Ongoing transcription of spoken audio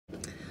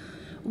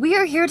We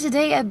are here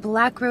today at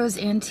Black Rose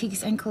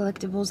Antiques and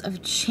Collectibles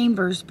of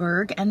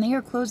Chambersburg, and they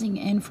are closing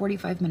in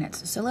 45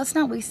 minutes. So let's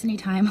not waste any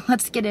time.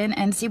 Let's get in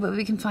and see what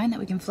we can find that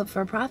we can flip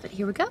for a profit.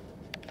 Here we go.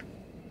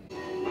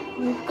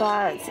 We've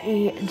got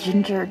a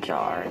ginger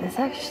jar. This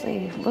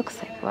actually looks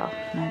like, well,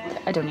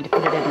 I don't need to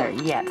put it in there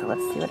yet.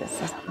 Let's see what it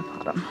says on the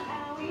bottom.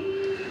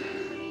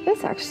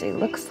 This actually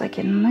looks like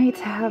it might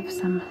have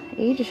some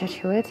age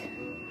to it.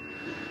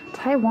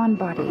 Taiwan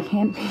body,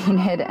 hand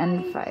painted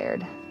and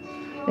fired.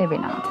 Maybe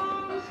not.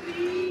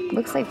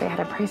 Looks like they had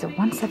a price of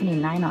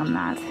 $179 on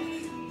that.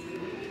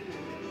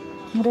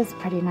 It is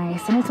pretty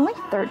nice, and it's only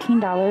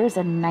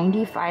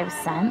 $13.95.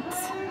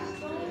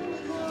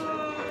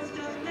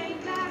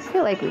 I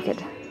feel like we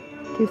could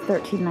do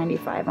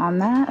 $13.95 on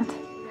that.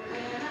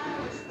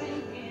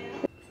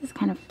 This is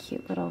kind of a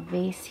cute little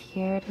vase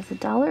here. It is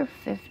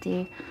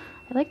 $1.50.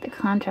 I like the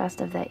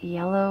contrast of that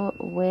yellow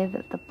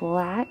with the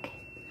black.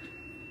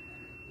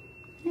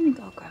 I think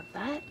I'll grab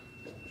that.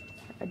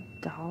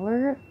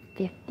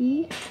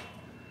 $1.50.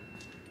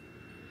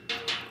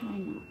 Why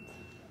not?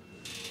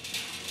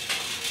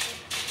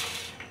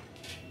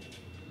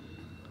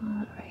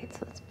 Alright,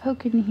 so let's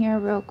poke in here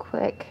real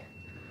quick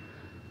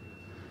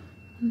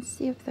and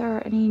see if there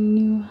are any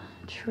new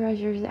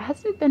treasures. It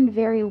hasn't been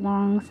very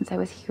long since I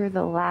was here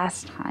the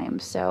last time,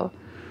 so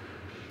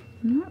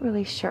I'm not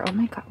really sure. Oh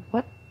my god,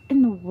 what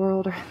in the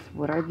world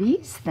what are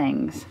these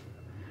things?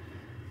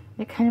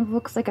 It kind of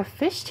looks like a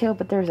fishtail,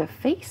 but there's a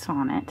face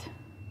on it.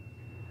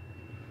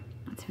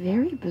 It's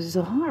very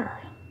bizarre.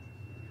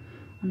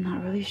 I'm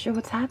not really sure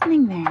what's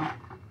happening there.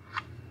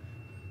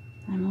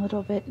 I'm a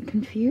little bit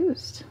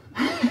confused.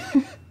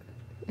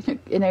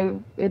 in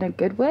a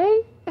good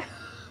way?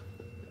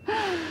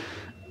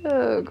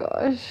 Oh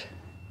gosh.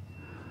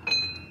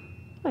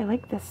 I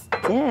like this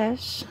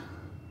dish.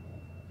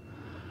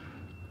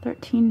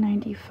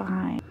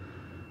 $13.95.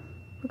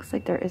 Looks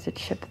like there is a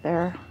chip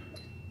there.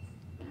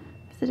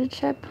 Is it a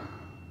chip?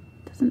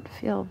 Doesn't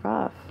feel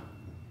rough.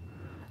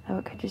 Oh,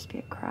 it could just be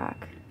a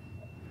crack.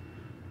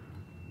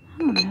 I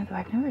don't know though,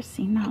 I've never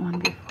seen that one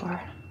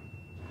before.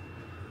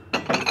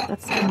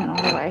 Let's spin it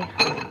all the way.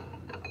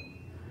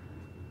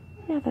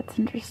 Yeah, that's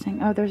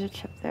interesting. Oh, there's a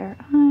chip there.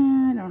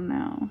 I don't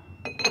know.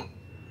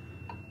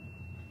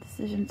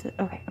 Decisions.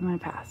 Okay, I'm gonna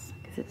pass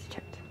because it's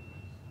chipped.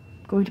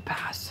 I'm going to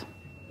pass.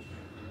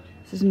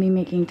 This is me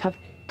making tough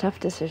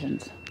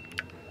decisions.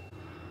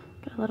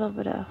 Got a little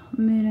bit of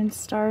moon and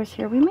stars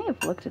here. We may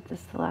have looked at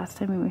this the last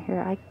time we were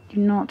here. I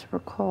do not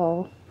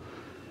recall.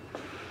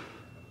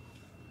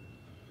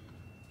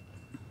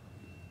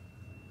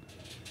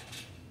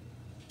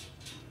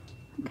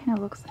 It kind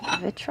of looks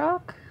like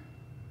Vitrock,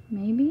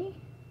 maybe.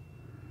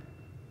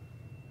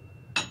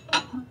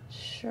 Not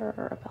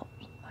sure about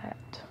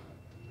that.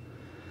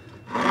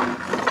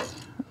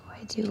 Oh,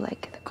 I do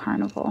like the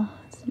carnival.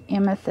 It's an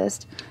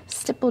amethyst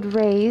stippled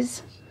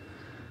rays,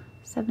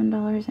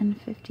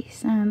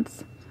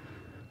 $7.50.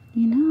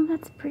 You know,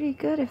 that's pretty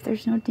good if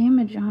there's no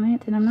damage on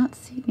it, and I'm not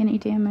seeing any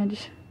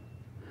damage.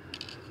 I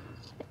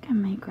think I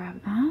might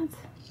grab that.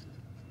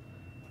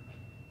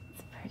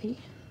 It's pretty.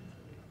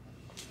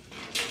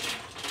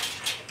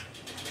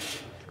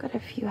 Got a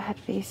few head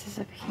bases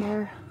up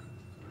here.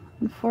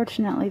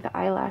 Unfortunately, the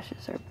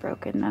eyelashes are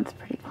broken. That's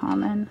pretty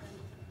common.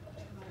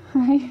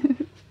 Right?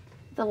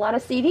 It's a lot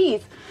of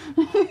CDs.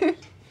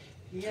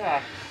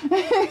 Yeah.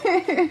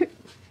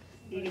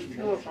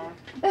 82 of them.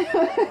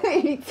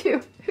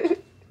 82.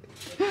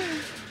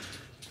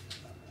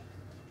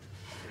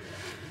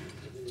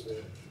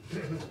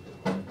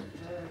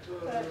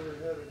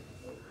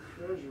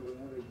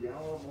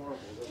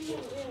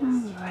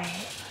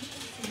 Alright.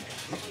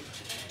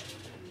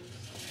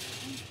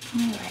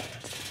 Alright.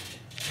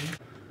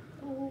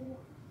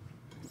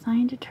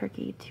 Signed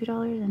turkey,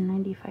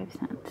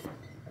 $2.95.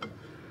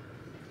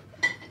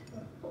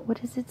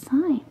 What is it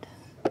signed?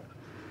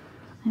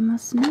 I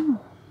must know.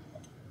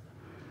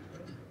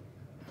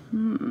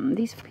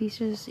 These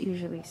pieces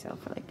usually sell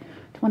for like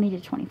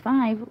 $20 to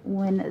 $25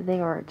 when they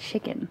are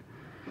chicken.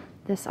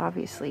 This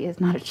obviously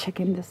is not a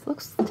chicken. This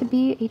looks to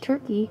be a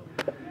turkey.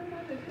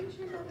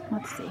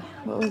 Let's see.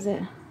 What was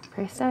it?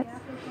 Price set?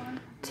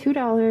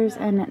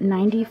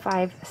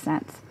 $2.95.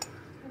 I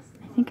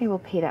think I will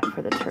pay that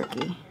for the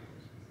turkey.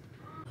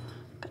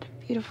 Got a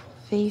beautiful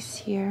vase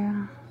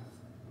here.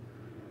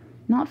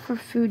 Not for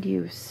food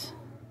use.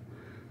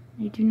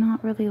 I do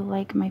not really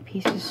like my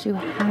pieces to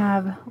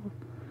have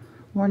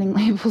warning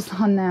labels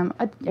on them.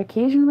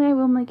 Occasionally I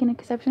will make an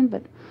exception,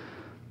 but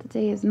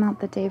today is not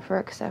the day for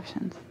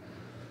exceptions.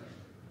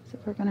 So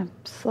we're gonna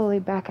slowly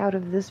back out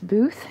of this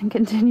booth and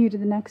continue to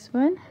the next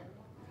one.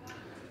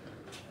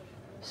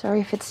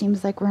 Sorry if it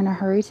seems like we're in a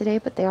hurry today,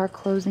 but they are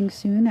closing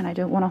soon and I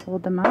don't want to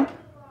hold them up.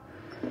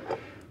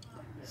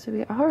 So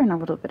we are in a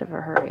little bit of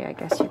a hurry, I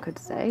guess you could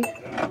say.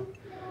 I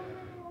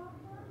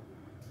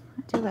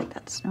do like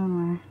that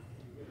stoneware.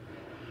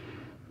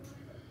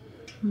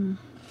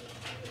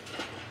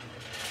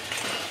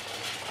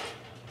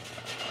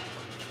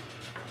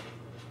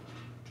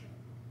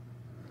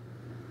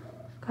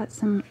 Got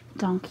some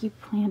donkey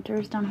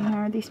planters down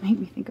here. These make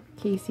me think of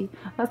Casey.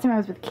 Last time I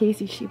was with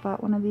Casey, she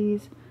bought one of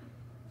these.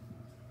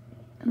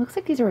 It looks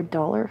like these are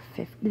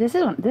 $1.50.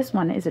 This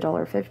one is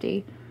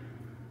 $1.50.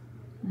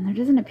 And there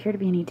doesn't appear to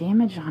be any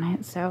damage on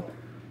it, so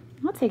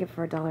I'll take it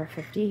for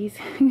 $1.50.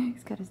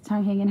 He's got his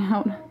tongue hanging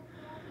out.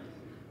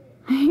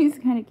 He's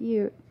kind of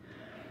cute.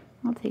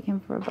 I'll take him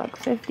for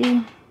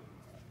 $1.50.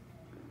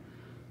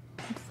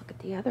 Let's look at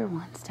the other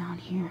ones down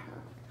here,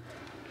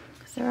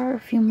 because there are a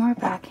few more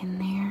back in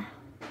there.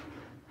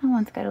 That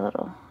one's got a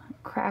little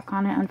crack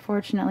on it,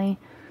 unfortunately,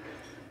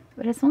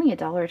 but it's only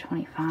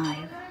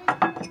 $1.25.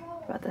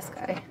 What about this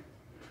guy?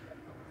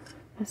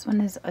 This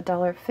one is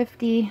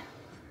 $1.50.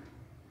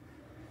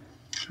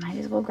 Might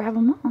as well grab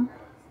them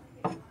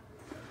all.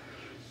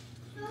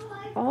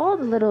 All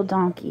the little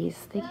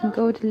donkeys, they can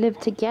go to live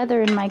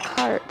together in my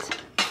cart.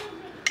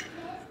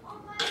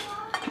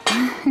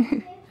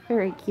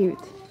 Very cute.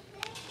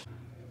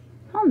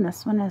 On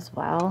this one as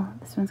well.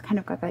 This one's kind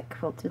of got that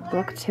quilted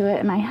look to it,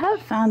 and I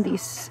have found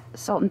these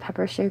salt and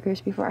pepper shakers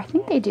before. I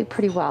think they do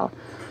pretty well.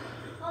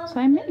 So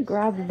I may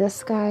grab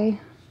this guy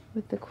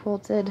with the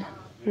quilted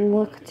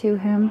look to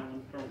him.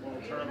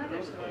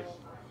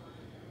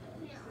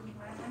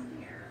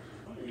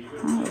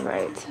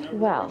 Alright,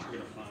 well,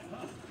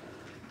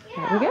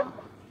 there we go.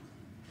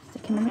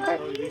 Stick him in the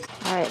cart.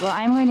 Alright, well,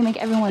 I'm going to make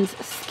everyone's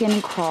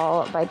skin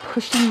crawl by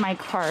pushing my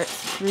cart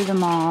through the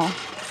mall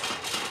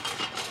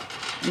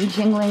and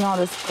jingling all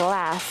this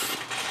glass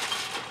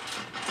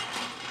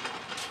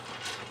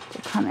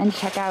to come and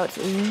check out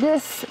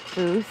this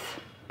booth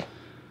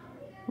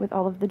with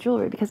all of the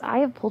jewelry, because I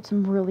have pulled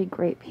some really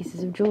great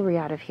pieces of jewelry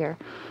out of here.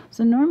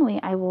 So normally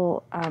I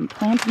will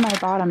plant my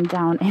bottom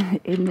down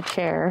in the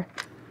chair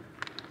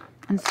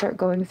and start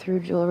going through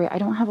jewelry. I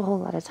don't have a whole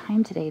lot of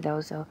time today though,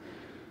 so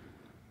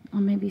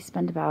I'll maybe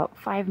spend about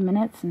 5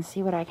 minutes and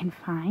see what I can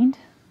find.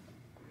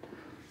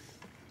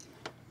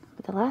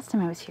 But the last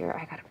time I was here,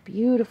 I got a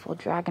beautiful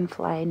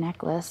dragonfly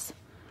necklace.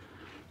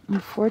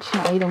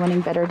 Unfortunately, the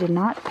winning bidder did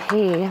not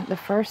pay the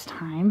first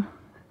time,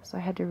 so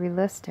I had to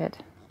relist it.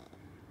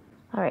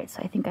 Alright,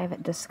 so I think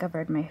I've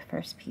discovered my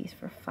first piece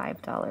for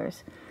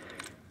 $5.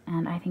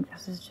 And I think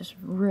this is just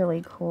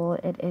really cool.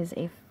 It is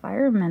a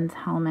fireman's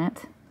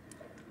helmet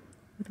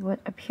with what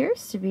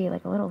appears to be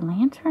like a little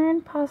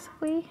lantern,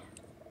 possibly.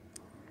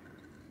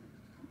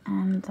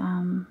 And,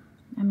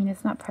 I mean,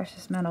 it's not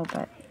precious metal,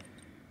 but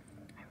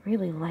I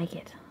really like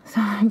it.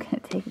 So I'm going to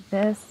take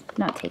this,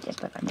 not take it,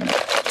 but I'm going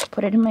to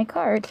put it in my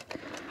cart.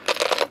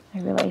 I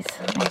realize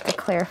I have to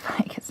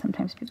clarify, because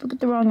sometimes people get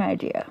the wrong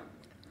idea.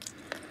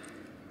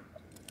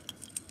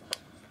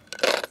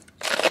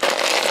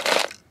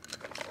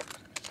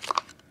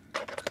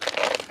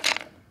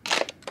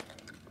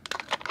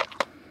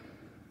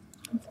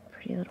 That's a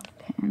pretty little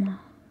pin.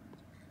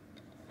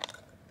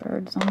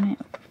 Birds on it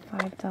for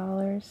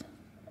 $5.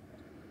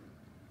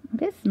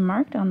 It is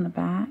marked on the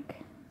back.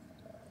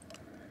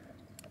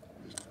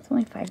 It's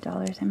only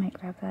 $5. I might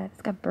grab that.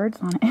 It's got birds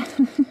on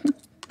it.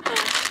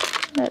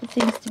 That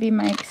seems to be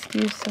my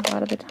excuse a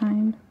lot of the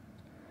time.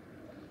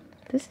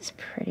 This is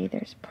pretty.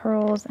 There's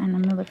pearls and a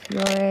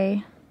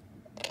millefiore.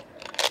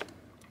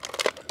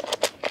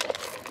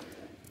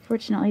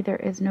 Fortunately, there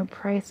is no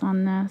price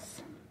on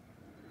this.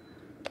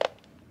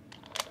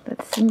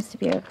 That seems to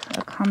be a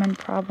common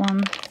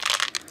problem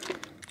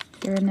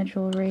here in the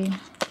jewelry.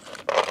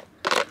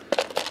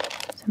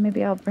 So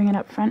maybe I'll bring it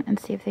up front and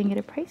see if they can get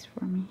a price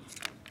for me.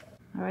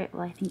 Alright,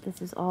 well I think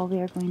this is all we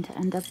are going to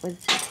end up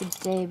with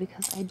today,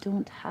 because I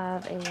don't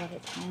have a lot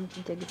of time to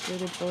dig through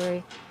the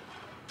jewelry.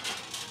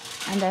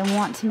 And I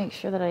want to make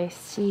sure that I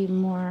see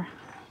more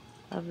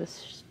of the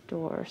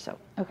store. So,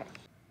 okay.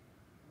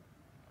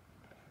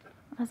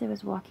 As I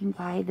was walking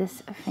by,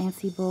 this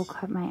fancy bowl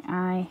caught my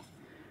eye.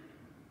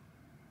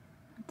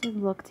 It did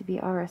look to be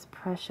RS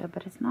Prussia,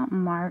 but it's not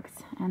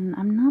marked, and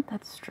I'm not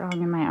that strong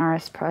in my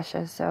RS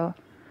Prussia, so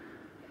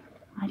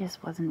I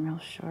just wasn't real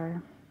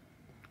sure.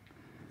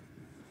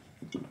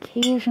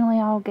 Occasionally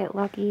I'll get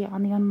lucky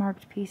on the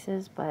unmarked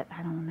pieces, but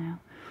I don't know.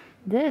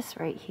 This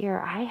right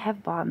here, I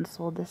have bought and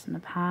sold this in the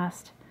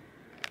past,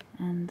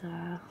 and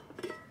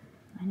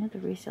I know the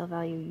resale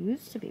value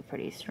used to be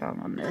pretty strong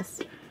on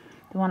this.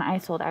 The one I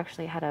sold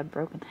actually had a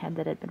broken head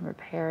that had been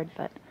repaired,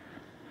 but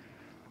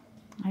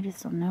I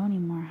just don't know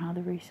anymore how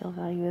the resale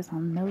value is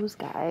on those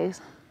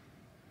guys.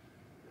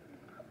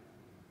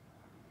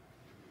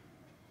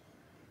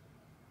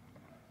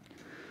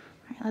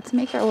 Alright, let's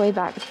make our way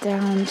back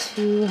down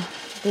to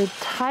the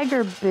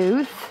Tiger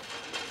booth.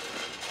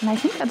 And I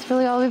think that's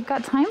really all we've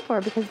got time for,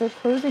 because they're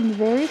closing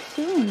very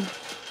soon.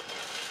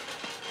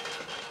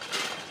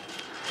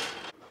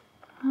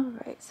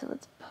 Alright, so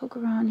let's poke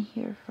around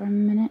here for a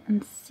minute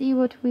and see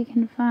what we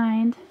can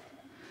find.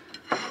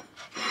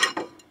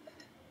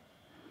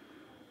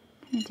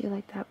 I do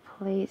like that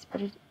plate,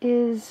 but it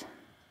is,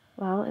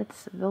 well,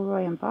 it's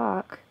Villeroy and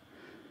Bach,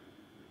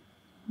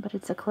 but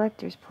it's a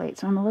collector's plate,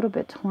 so I'm a little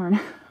bit torn.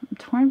 I'm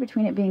torn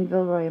between it being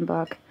Villeroy and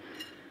Bach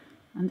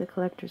and the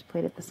collector's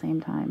plate at the same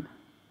time.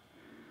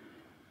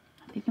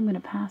 I think I'm going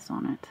to pass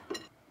on it.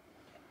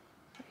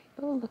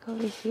 Oh, look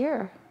over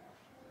here.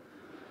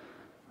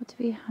 What do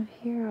we have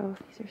here? Oh,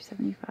 these are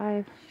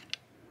 75.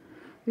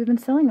 We've been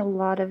selling a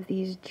lot of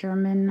these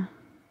German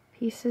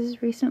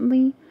pieces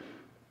recently,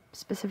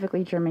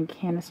 specifically German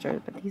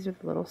canisters, but these are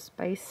the little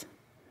spice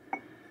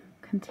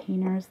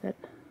containers that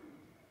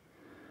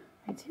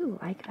I do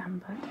like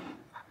them, but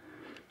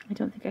I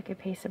don't think I could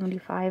pay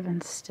 75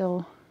 and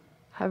still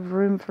have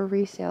room for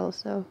resale,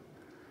 so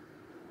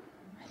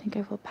I think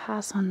I will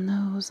pass on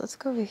those. Let's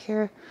go over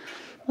here.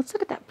 Let's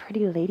look at that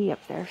pretty lady up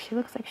there. She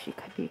looks like she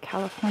could be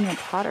California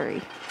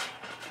pottery.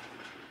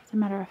 As a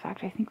matter of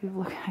fact, I think we've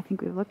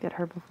looked at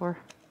her before.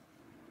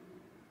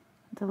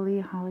 The Lee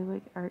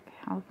Hollywood Art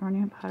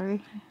California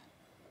pottery.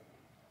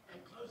 They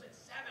close at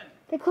 7.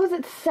 They close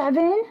at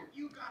 7?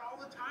 You got all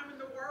the time in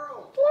the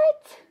world.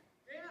 What?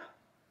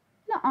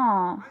 Yeah.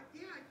 Nuh-uh. I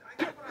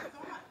got what I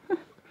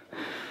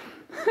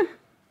thought.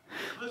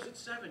 Close at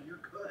 7. You're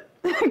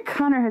good.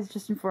 Connor has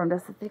just informed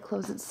us that they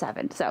close at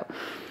 7. So,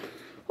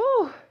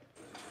 whew.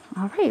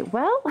 All right.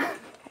 Well,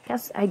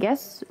 I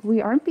guess we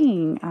aren't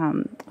being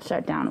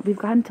shut down. We've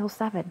got until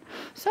 7.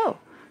 So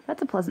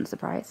that's a pleasant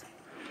surprise.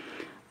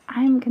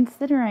 I'm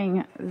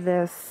considering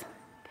this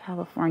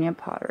California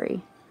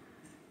pottery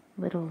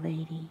little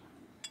lady.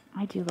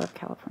 I do love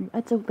California.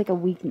 That's like a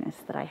weakness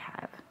that I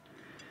have.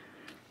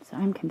 So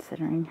I'm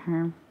considering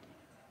her.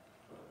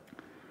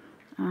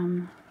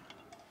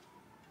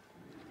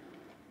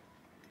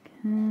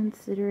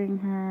 Considering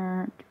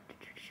her.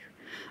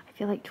 I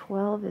feel like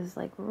 12 is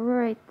like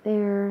right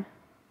there.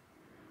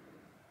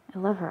 I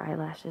love her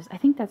eyelashes. I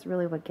think that's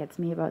really what gets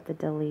me about the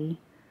Deli.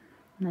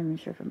 I'm not even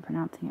sure if I'm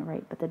pronouncing it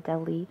right, but the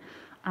Deli,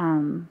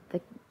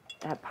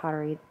 that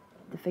pottery,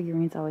 the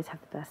figurines always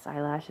have the best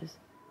eyelashes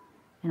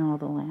in all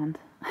the land.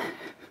 I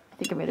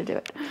think I'm gonna do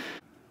it.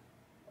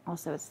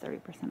 Also, it's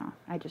 30% off.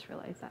 I just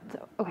realized that.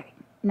 So, okay,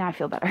 now I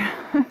feel better.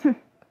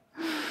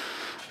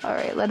 All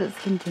right, let us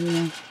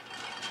continue.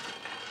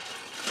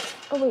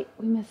 Oh wait,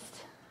 we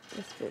missed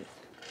this booth.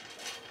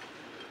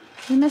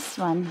 We missed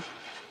one.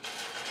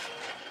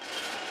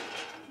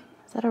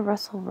 Is that a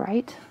Russell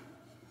Wright?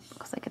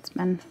 Looks like it's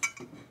been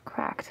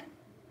cracked,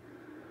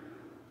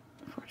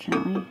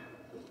 unfortunately.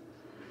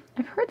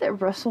 I've heard that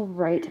Russell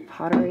Wright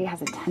pottery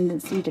has a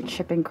tendency to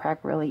chip and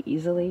crack really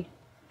easily.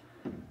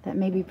 That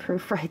may be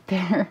proof right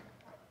there.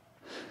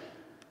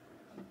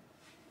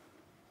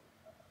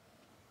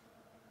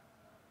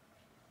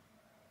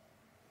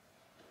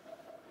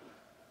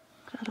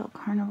 Got a little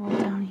carnival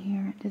down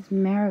here. It is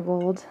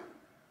marigold.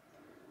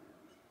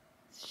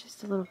 It's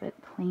just a little bit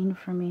plain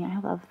for me. I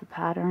love the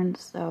pattern,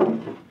 so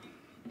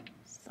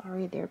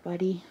sorry there,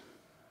 buddy.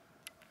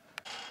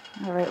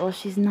 All right, well,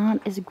 she's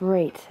not as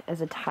great as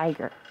a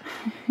tiger.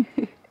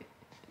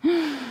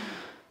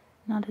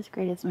 Not as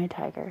great as my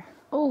tiger.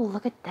 Oh,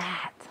 look at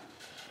that.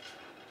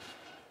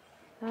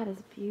 That is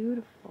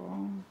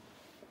beautiful.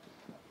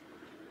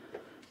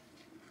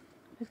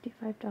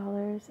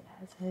 $55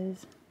 as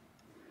is.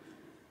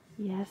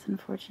 Yes,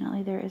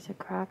 unfortunately, there is a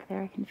crack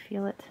there. I can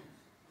feel it.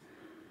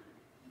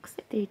 Looks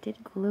like they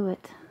did glue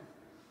it.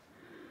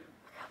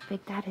 Look how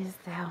big that is,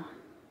 though.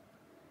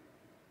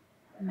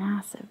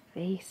 Massive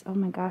vase. Oh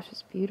my gosh,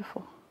 it's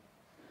beautiful.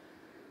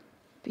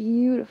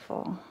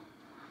 Beautiful.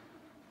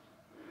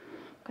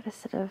 Got a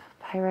set of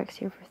Pyrex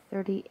here for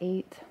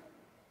 $38.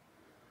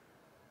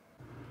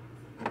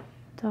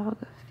 Dog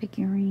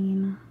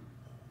figurine.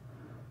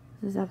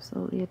 This is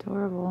absolutely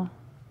adorable.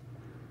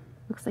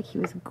 Looks like he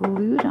was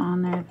glued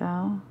on there, though.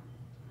 A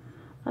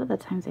lot of the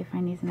times I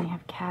find these and they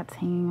have cats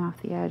hanging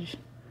off the edge.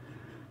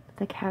 But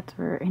the cats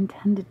were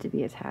intended to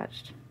be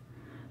attached.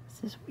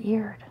 This is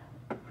weird.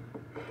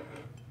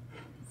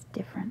 It's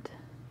different.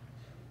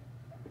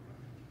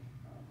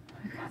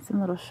 We've got some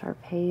little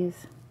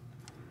Shar-Peis.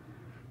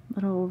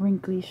 Little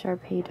wrinkly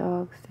Shar-Pei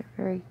dogs. They're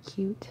very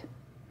cute.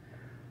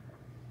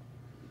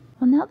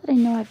 Well, now that I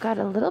know I've got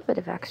a little bit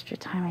of extra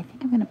time, I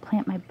think I'm going to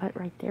plant my butt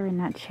right there in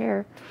that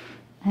chair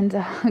and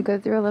go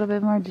through a little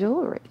bit more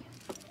jewelry.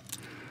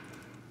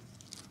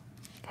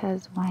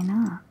 Because why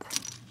not?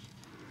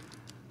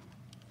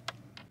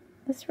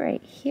 This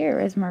right here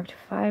is marked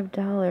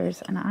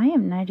 $5, and I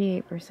am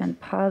 98%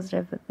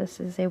 positive that this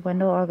is a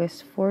Wendell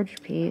August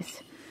forged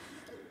piece.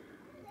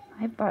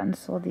 I've bought and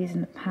sold these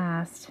in the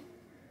past.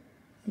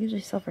 They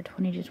usually sell for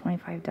 $20 to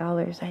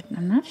 $25.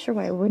 I'm not sure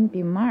why it wouldn't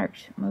be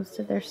marked. Most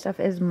of their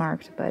stuff is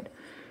marked, but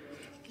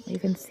you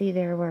can see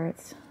there where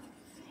it's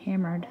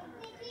hammered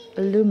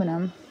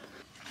aluminum.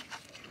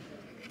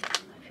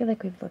 I feel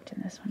like we've looked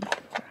in this one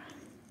before.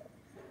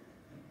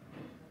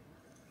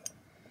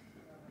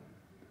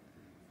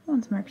 That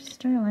one's marked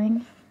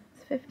sterling.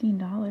 It's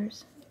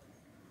 $15.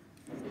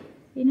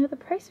 You know, the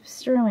price of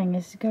sterling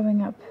is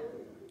going up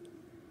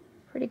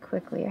pretty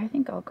quickly. I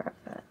think I'll grab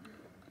that.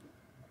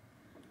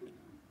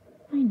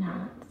 Why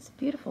not? It's a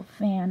beautiful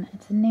fan.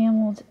 It's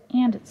enameled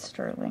and it's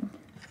sterling.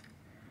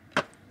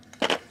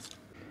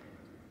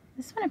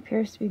 This one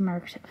appears to be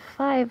marked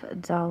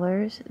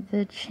 $5.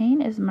 The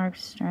chain is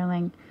marked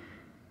sterling.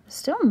 The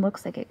stone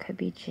looks like it could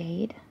be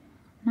jade.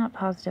 Not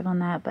positive on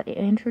that, but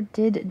Andrew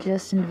did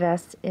just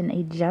invest in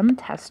a gem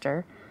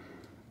tester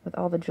with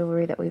all the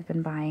jewelry that we've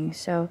been buying.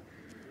 So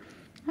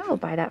I will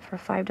buy that for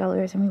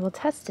 $5 and we will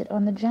test it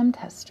on the gem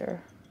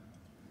tester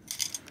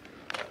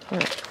for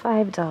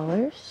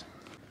 $5.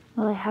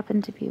 Well, I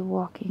happened to be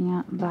walking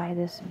up by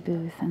this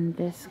booth and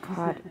this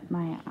caught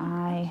my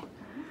eye.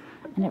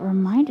 And it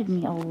reminded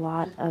me a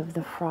lot of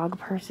the frog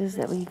purses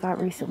that we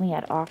got recently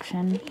at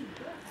auction.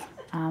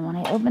 When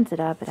I opened it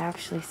up, it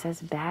actually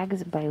says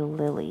Bags by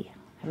Lily.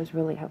 I was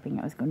really hoping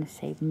it was going to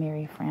say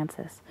Mary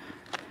Frances.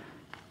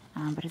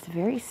 But it's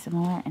very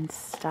similar in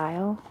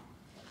style.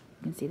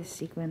 You can see the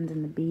sequins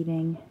and the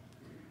beading.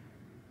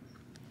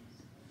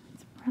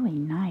 It's really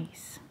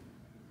nice.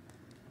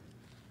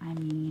 I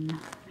mean,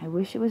 I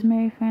wish it was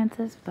Mary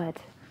Frances, but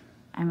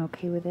I'm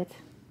okay with it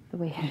the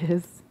way it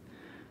is.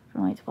 For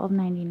only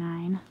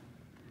 $12.99.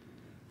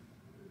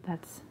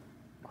 That's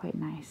quite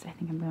nice. I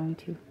think I'm going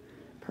to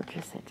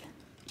purchase it.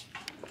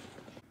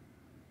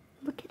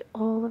 Look at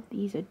all of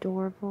these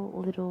adorable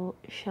little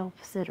shelf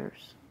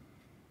sitters.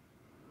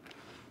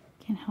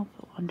 Can't help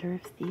but wonder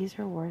if these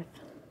are worth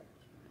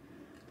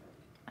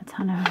a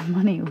ton of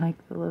money, like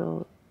the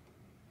little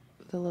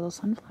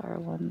sunflower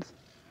ones.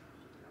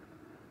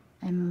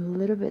 I'm a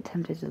little bit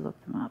tempted to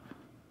look them up.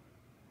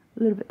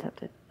 A little bit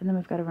tempted. And then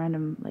we've got a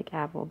random like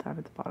apple down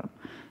at the bottom.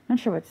 Not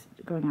sure what's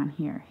going on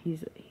here.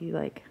 He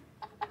like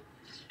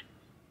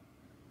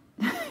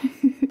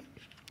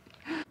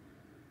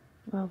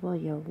well, will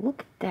you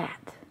look at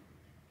that?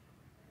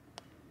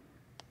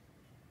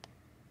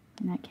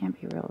 And that can't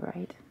be real,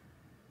 right?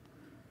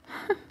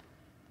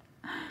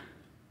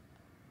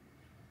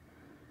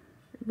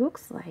 It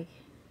looks like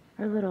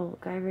our little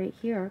guy right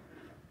here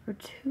for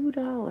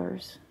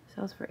 $2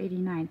 sells for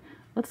 $89.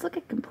 Let's look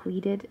at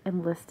completed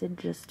and listed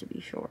just to be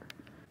sure.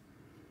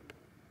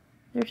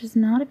 There does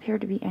not appear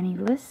to be any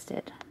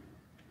listed.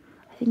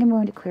 I think I'm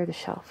going to clear the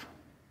shelf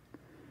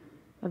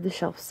of the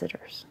shelf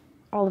sitters.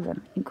 All of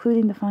them,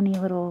 including the funny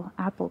little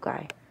apple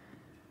guy.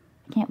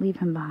 I can't leave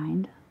him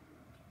behind.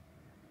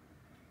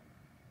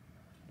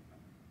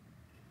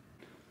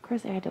 Of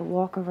course, I had to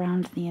walk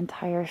around the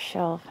entire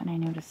shelf and I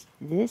noticed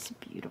this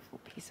beautiful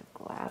piece of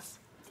glass.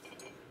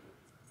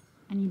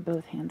 I need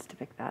both hands to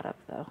pick that up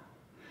though.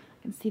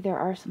 You can see there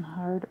are some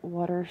hard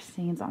water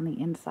stains on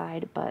the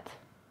inside, but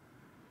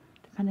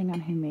depending on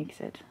who makes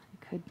it,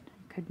 it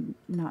could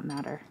not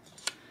matter.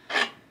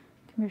 Come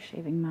here,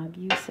 shaving mug.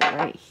 You sit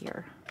right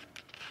here.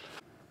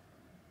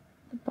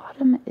 The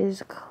bottom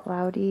is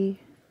cloudy.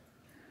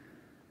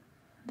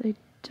 I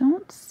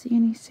don't see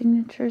any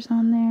signatures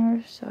on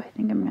there, so I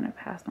think I'm going to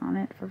pass on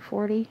it for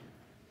 $40.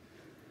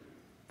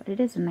 But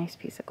it is a nice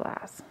piece of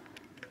glass.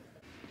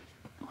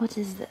 What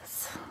is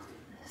this?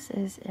 This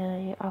is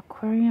an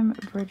aquarium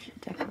bridge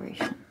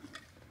decoration.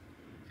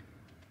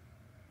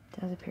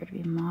 It does appear to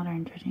be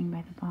modern, judging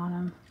by the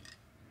bottom.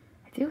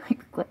 I do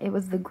like it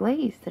was the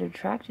glaze that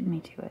attracted me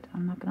to it.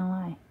 I'm not gonna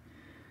lie.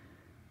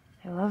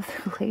 I love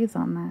the glaze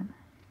on that.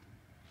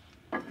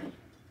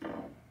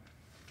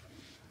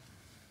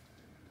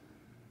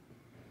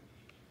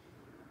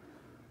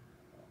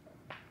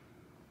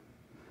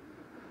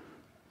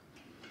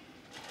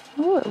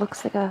 Oh, it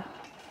looks like a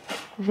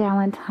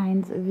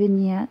Valentine's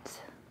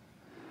vignette.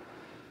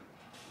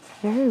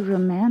 Very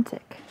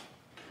romantic.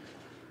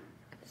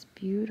 Look at this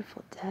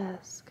beautiful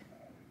desk.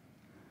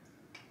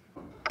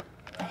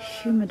 A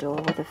humidor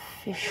with a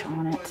fish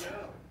on it.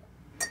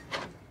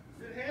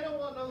 Did Hannah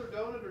want another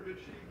donut or did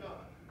she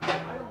not?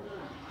 I don't know.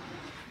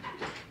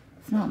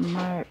 It's not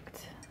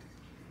marked.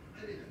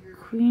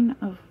 Queen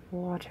of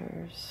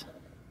Waters.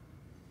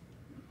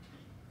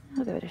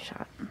 I'll give it a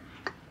shot.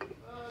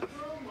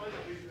 Jerome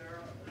might be there.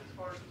 It's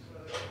hard to say.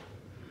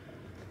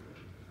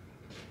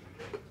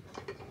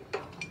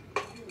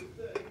 You would think,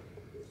 but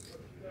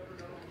you never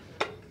know.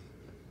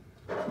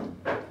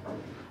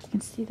 You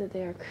can see that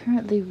they are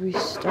currently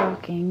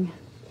restocking.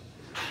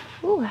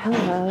 Oh,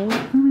 hello.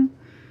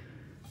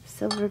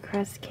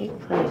 Silvercrest cake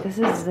plate. This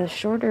is the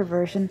shorter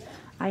version.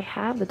 I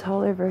have the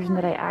taller version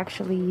that I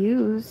actually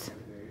use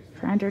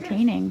for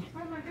entertaining.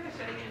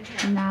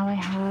 And now I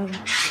have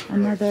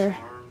another.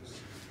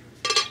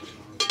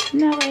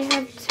 Now I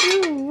have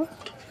two.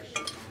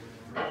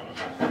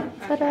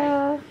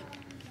 Ta-da!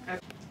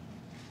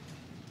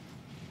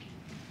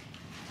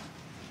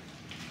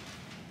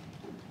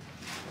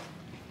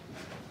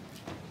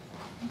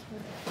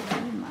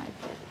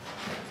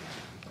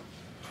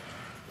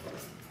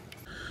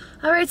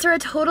 Alright, so our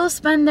total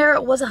spend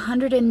there was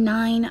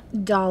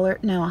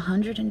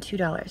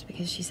 $102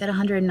 because she said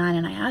 $109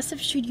 and I asked if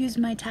she'd use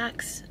my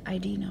tax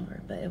ID number,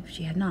 but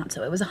she had not.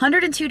 So it was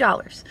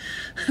 $102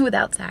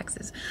 without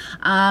taxes.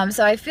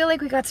 So I feel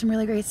like we got some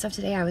really great stuff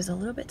today. I was a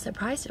little bit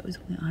surprised it was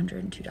only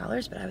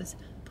 $102, but I was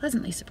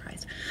pleasantly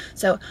surprised.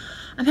 So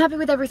I'm happy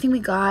with everything we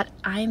got.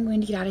 I'm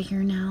going to get out of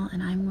here now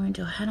and I'm going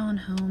to head on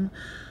home.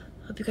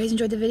 Hope you guys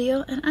enjoyed the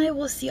video and I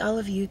will see all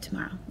of you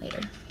tomorrow.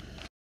 Later.